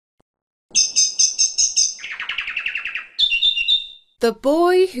The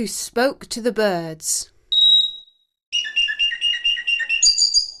Boy Who Spoke to the Birds.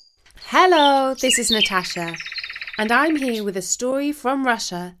 Hello, this is Natasha, and I'm here with a story from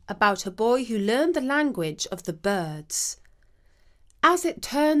Russia about a boy who learned the language of the birds. As it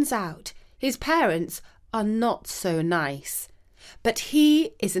turns out, his parents are not so nice, but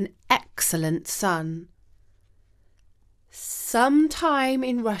he is an excellent son. Sometime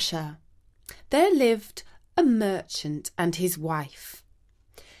in Russia, there lived a merchant and his wife.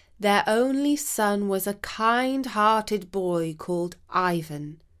 Their only son was a kind-hearted boy called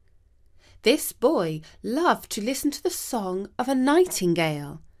Ivan. This boy loved to listen to the song of a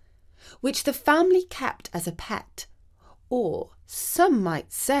nightingale, which the family kept as a pet, or some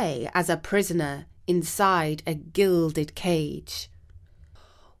might say as a prisoner inside a gilded cage.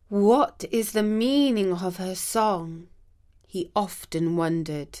 What is the meaning of her song? He often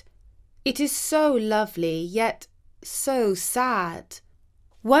wondered. It is so lovely, yet so sad.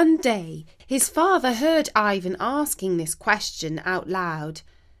 One day his father heard Ivan asking this question out loud,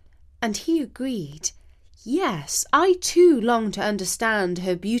 and he agreed. Yes, I too long to understand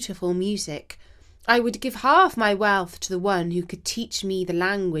her beautiful music. I would give half my wealth to the one who could teach me the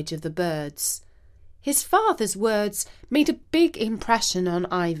language of the birds. His father's words made a big impression on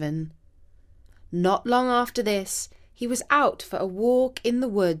Ivan. Not long after this, he was out for a walk in the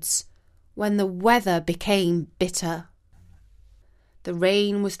woods when the weather became bitter. The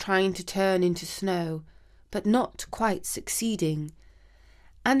rain was trying to turn into snow, but not quite succeeding,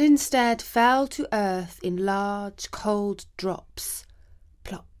 and instead fell to earth in large cold drops.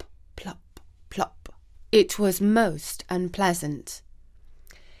 Plop, plop, plop. It was most unpleasant.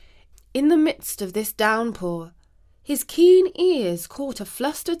 In the midst of this downpour, his keen ears caught a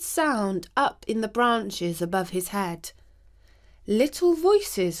flustered sound up in the branches above his head. Little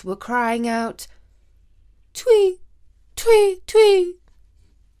voices were crying out, "Twee, twee, twee,"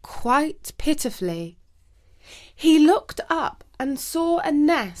 quite pitifully. He looked up and saw a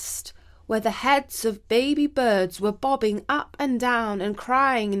nest where the heads of baby birds were bobbing up and down and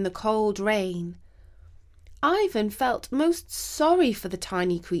crying in the cold rain. Ivan felt most sorry for the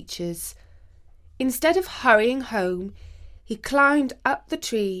tiny creatures. Instead of hurrying home, he climbed up the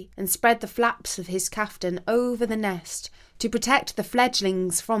tree and spread the flaps of his kaftan over the nest to protect the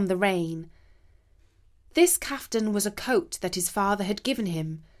fledglings from the rain. This kaftan was a coat that his father had given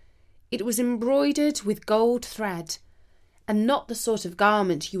him. It was embroidered with gold thread, and not the sort of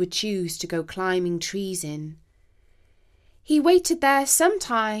garment you would choose to go climbing trees in. He waited there some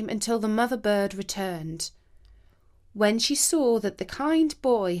time until the mother bird returned. When she saw that the kind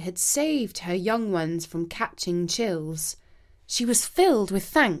boy had saved her young ones from catching chills, she was filled with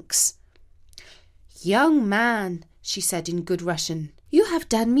thanks. "Young man," she said in good Russian, "you have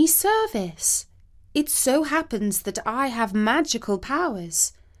done me service. It so happens that I have magical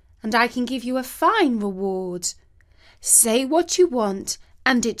powers, and I can give you a fine reward. Say what you want,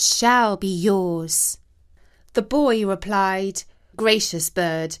 and it shall be yours." The boy replied, "Gracious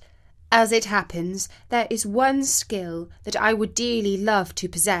bird, as it happens, there is one skill that I would dearly love to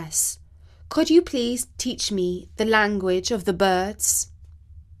possess. Could you please teach me the language of the birds?"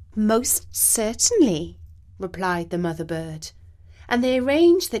 "Most certainly," replied the mother bird, and they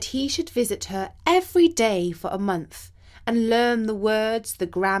arranged that he should visit her every day for a month and learn the words, the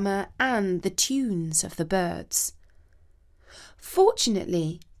grammar, and the tunes of the birds.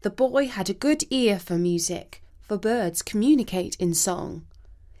 Fortunately, the boy had a good ear for music, for birds communicate in song.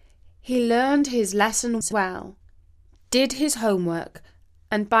 He learned his lessons well, did his homework,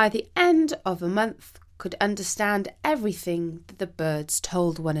 and by the end of a month could understand everything that the birds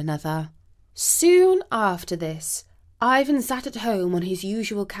told one another. Soon after this, Ivan sat at home on his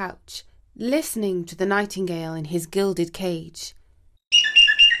usual couch, listening to the nightingale in his gilded cage.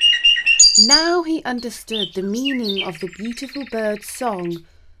 Now he understood the meaning of the beautiful bird's song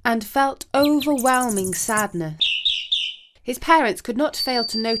and felt overwhelming sadness. His parents could not fail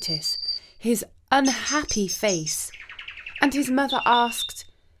to notice his unhappy face, and his mother asked,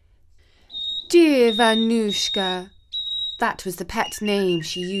 "Dear Vanushka," that was the pet name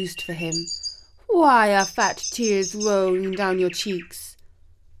she used for him, "why are fat tears rolling down your cheeks?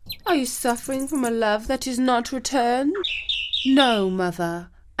 Are you suffering from a love that is not returned?" "No,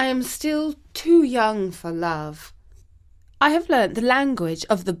 mother, I am still too young for love. I have learnt the language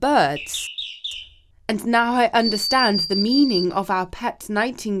of the birds, and now I understand the meaning of our pet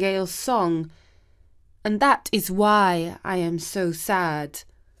nightingale's song, and that is why I am so sad."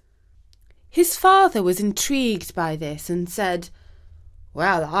 His father was intrigued by this and said,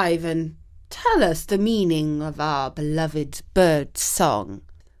 "Well, Ivan, tell us the meaning of our beloved bird's song."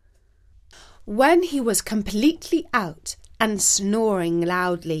 When he was completely out and snoring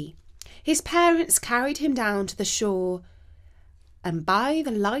loudly. His parents carried him down to the shore, and by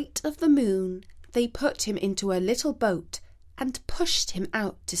the light of the moon they put him into a little boat and pushed him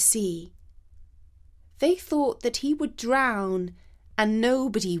out to sea. They thought that he would drown, and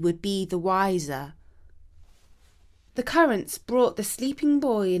nobody would be the wiser. The currents brought the sleeping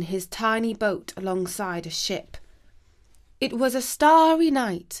boy in his tiny boat alongside a ship. It was a starry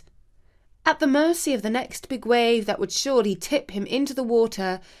night. At the mercy of the next big wave that would surely tip him into the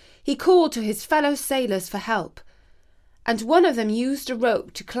water, he called to his fellow sailors for help, and one of them used a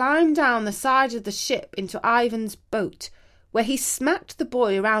rope to climb down the side of the ship into Ivan's boat, where he smacked the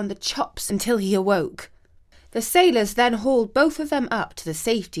boy around the chops until he awoke. The sailors then hauled both of them up to the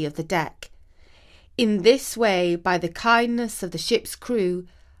safety of the deck. In this way, by the kindness of the ship's crew,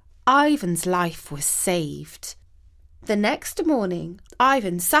 Ivan's life was saved. The next morning,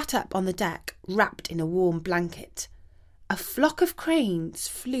 Ivan sat up on the deck, wrapped in a warm blanket. A flock of cranes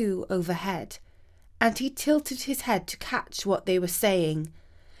flew overhead, and he tilted his head to catch what they were saying.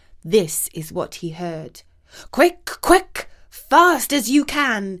 This is what he heard. "Quick, quick, fast as you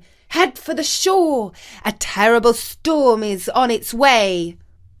can! Head for the shore! A terrible storm is on its way!"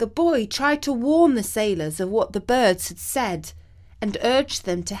 The boy tried to warn the sailors of what the birds had said, and urged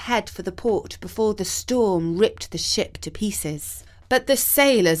them to head for the port before the storm ripped the ship to pieces. But the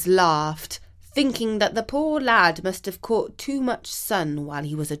sailors laughed, thinking that the poor lad must have caught too much sun while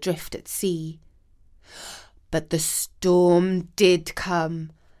he was adrift at sea. But the storm did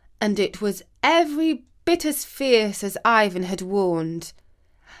come, and it was every bit as fierce as Ivan had warned,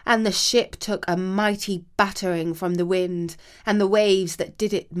 and the ship took a mighty battering from the wind and the waves that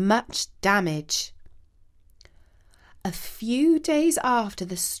did it much damage. A few days after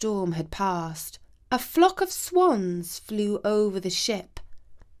the storm had passed, a flock of swans flew over the ship.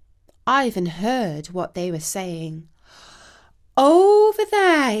 Ivan heard what they were saying. "Over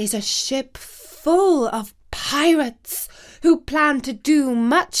there is a ship full of pirates who plan to do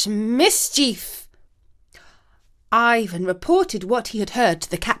much mischief." Ivan reported what he had heard to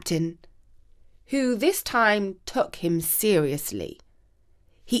the captain, who this time took him seriously.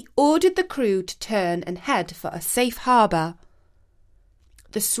 He ordered the crew to turn and head for a safe harbour.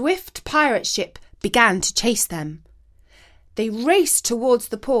 The swift pirate ship began to chase them. They raced towards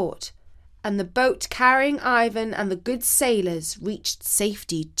the port, and the boat carrying Ivan and the good sailors reached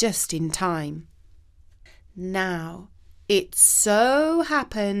safety just in time. Now, it so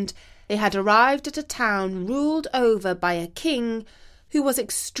happened they had arrived at a town ruled over by a king who was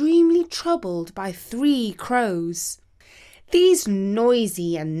extremely troubled by 3 crows. These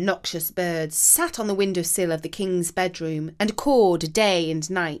noisy and noxious birds sat on the windowsill of the king's bedroom and cawed day and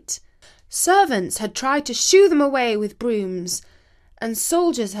night. Servants had tried to shoo them away with brooms, and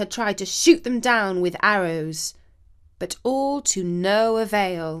soldiers had tried to shoot them down with arrows, but all to no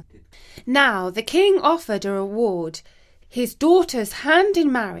avail. Now the king offered a reward, his daughter's hand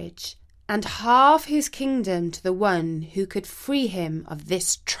in marriage, and half his kingdom to the one who could free him of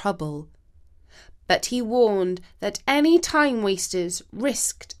this trouble. But he warned that any time-wasters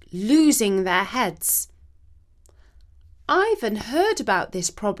risked losing their heads. Ivan heard about this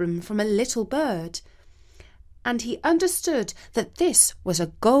problem from a little bird, and he understood that this was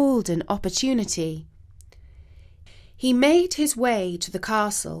a golden opportunity. He made his way to the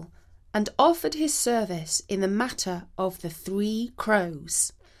castle and offered his service in the matter of the 3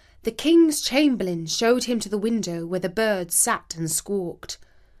 crows. The king's chamberlain showed him to the window where the birds sat and squawked.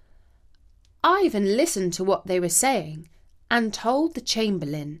 Ivan listened to what they were saying and told the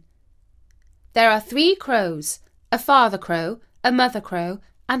chamberlain, "There are 3 crows, a father crow, a mother crow,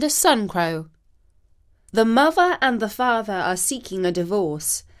 and a son crow. The mother and the father are seeking a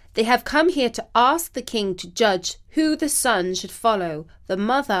divorce. They have come here to ask the king to judge who the son should follow, the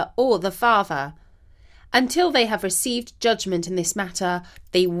mother or the father. Until they have received judgment in this matter,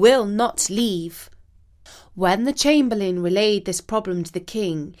 they will not leave." When the chamberlain relayed this problem to the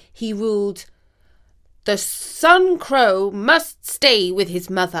king, he ruled, "The son crow must stay with his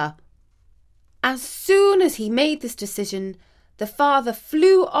mother." As soon as he made this decision, the father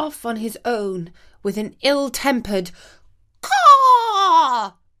flew off on his own with an ill-tempered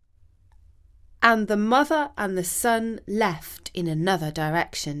caw, and the mother and the son left in another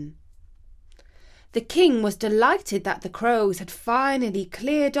direction. The king was delighted that the crows had finally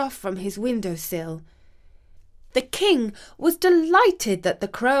cleared off from his windowsill. The king was delighted that the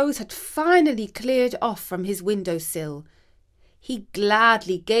crows had finally cleared off from his windowsill. He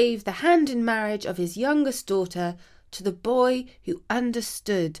gladly gave the hand in marriage of his youngest daughter to the boy who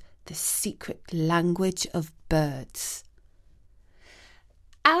understood the secret language of birds.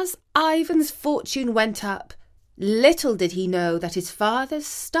 As Ivan's fortune went up, Little did he know that his father's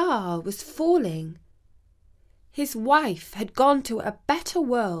star was falling. His wife had gone to a better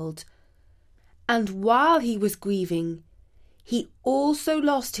world, and while he was grieving, he also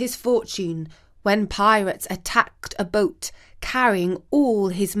lost his fortune when pirates attacked a boat carrying all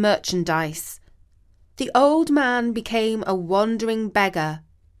his merchandise. The old man became a wandering beggar,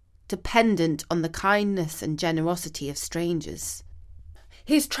 dependent on the kindness and generosity of strangers.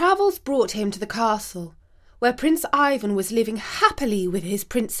 His travels brought him to the castle, where Prince Ivan was living happily with his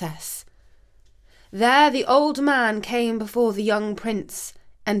princess. There the old man came before the young prince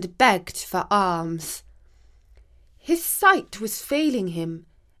and begged for alms. His sight was failing him,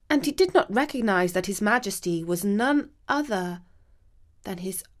 and he did not recognize that His Majesty was none other than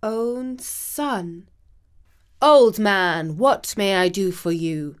his own son. "Old man, what may I do for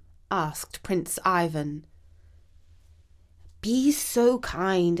you?" asked Prince Ivan. "Be so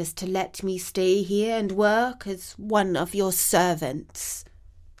kind as to let me stay here and work as one of your servants,"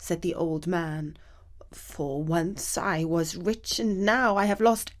 said the old man. "For once I was rich, and now I have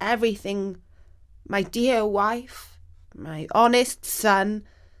lost everything. My dear wife, my honest son,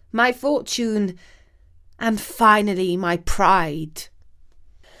 my fortune, and finally my pride."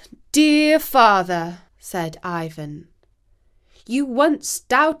 "Dear father," said Ivan, "you once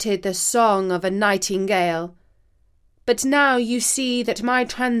doubted the song of a nightingale, but now you see that my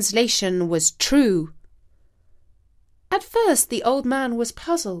translation was true." At first the old man was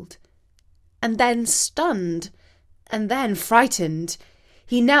puzzled, and then stunned, and then frightened.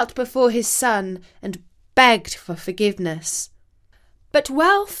 He knelt before his son and begged for forgiveness. But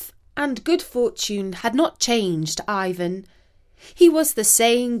wealth and good fortune had not changed Ivan. He was the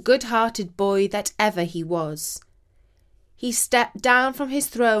same good-hearted boy that ever he was. He stepped down from his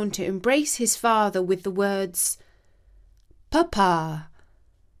throne to embrace his father with the words, "Papa,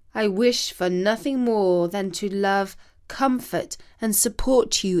 I wish for nothing more than to love, comfort, and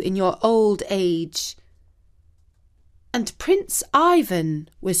support you in your old age." And Prince Ivan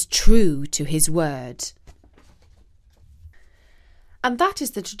was true to his word. And that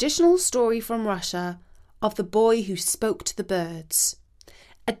is the traditional story from Russia of the boy who spoke to the birds,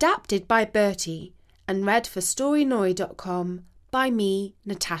 adapted by Bertie and read for Storynori.com by me,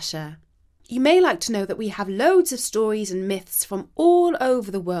 Natasha. You may like to know that we have loads of stories and myths from all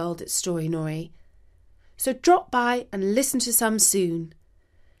over the world at Storynori, so drop by and listen to some soon.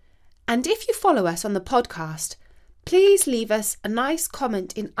 And if you follow us on the podcast, please leave us a nice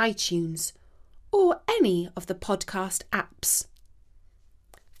comment in iTunes or any of the podcast apps.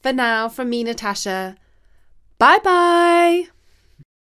 For now, from me, Natasha, bye-bye!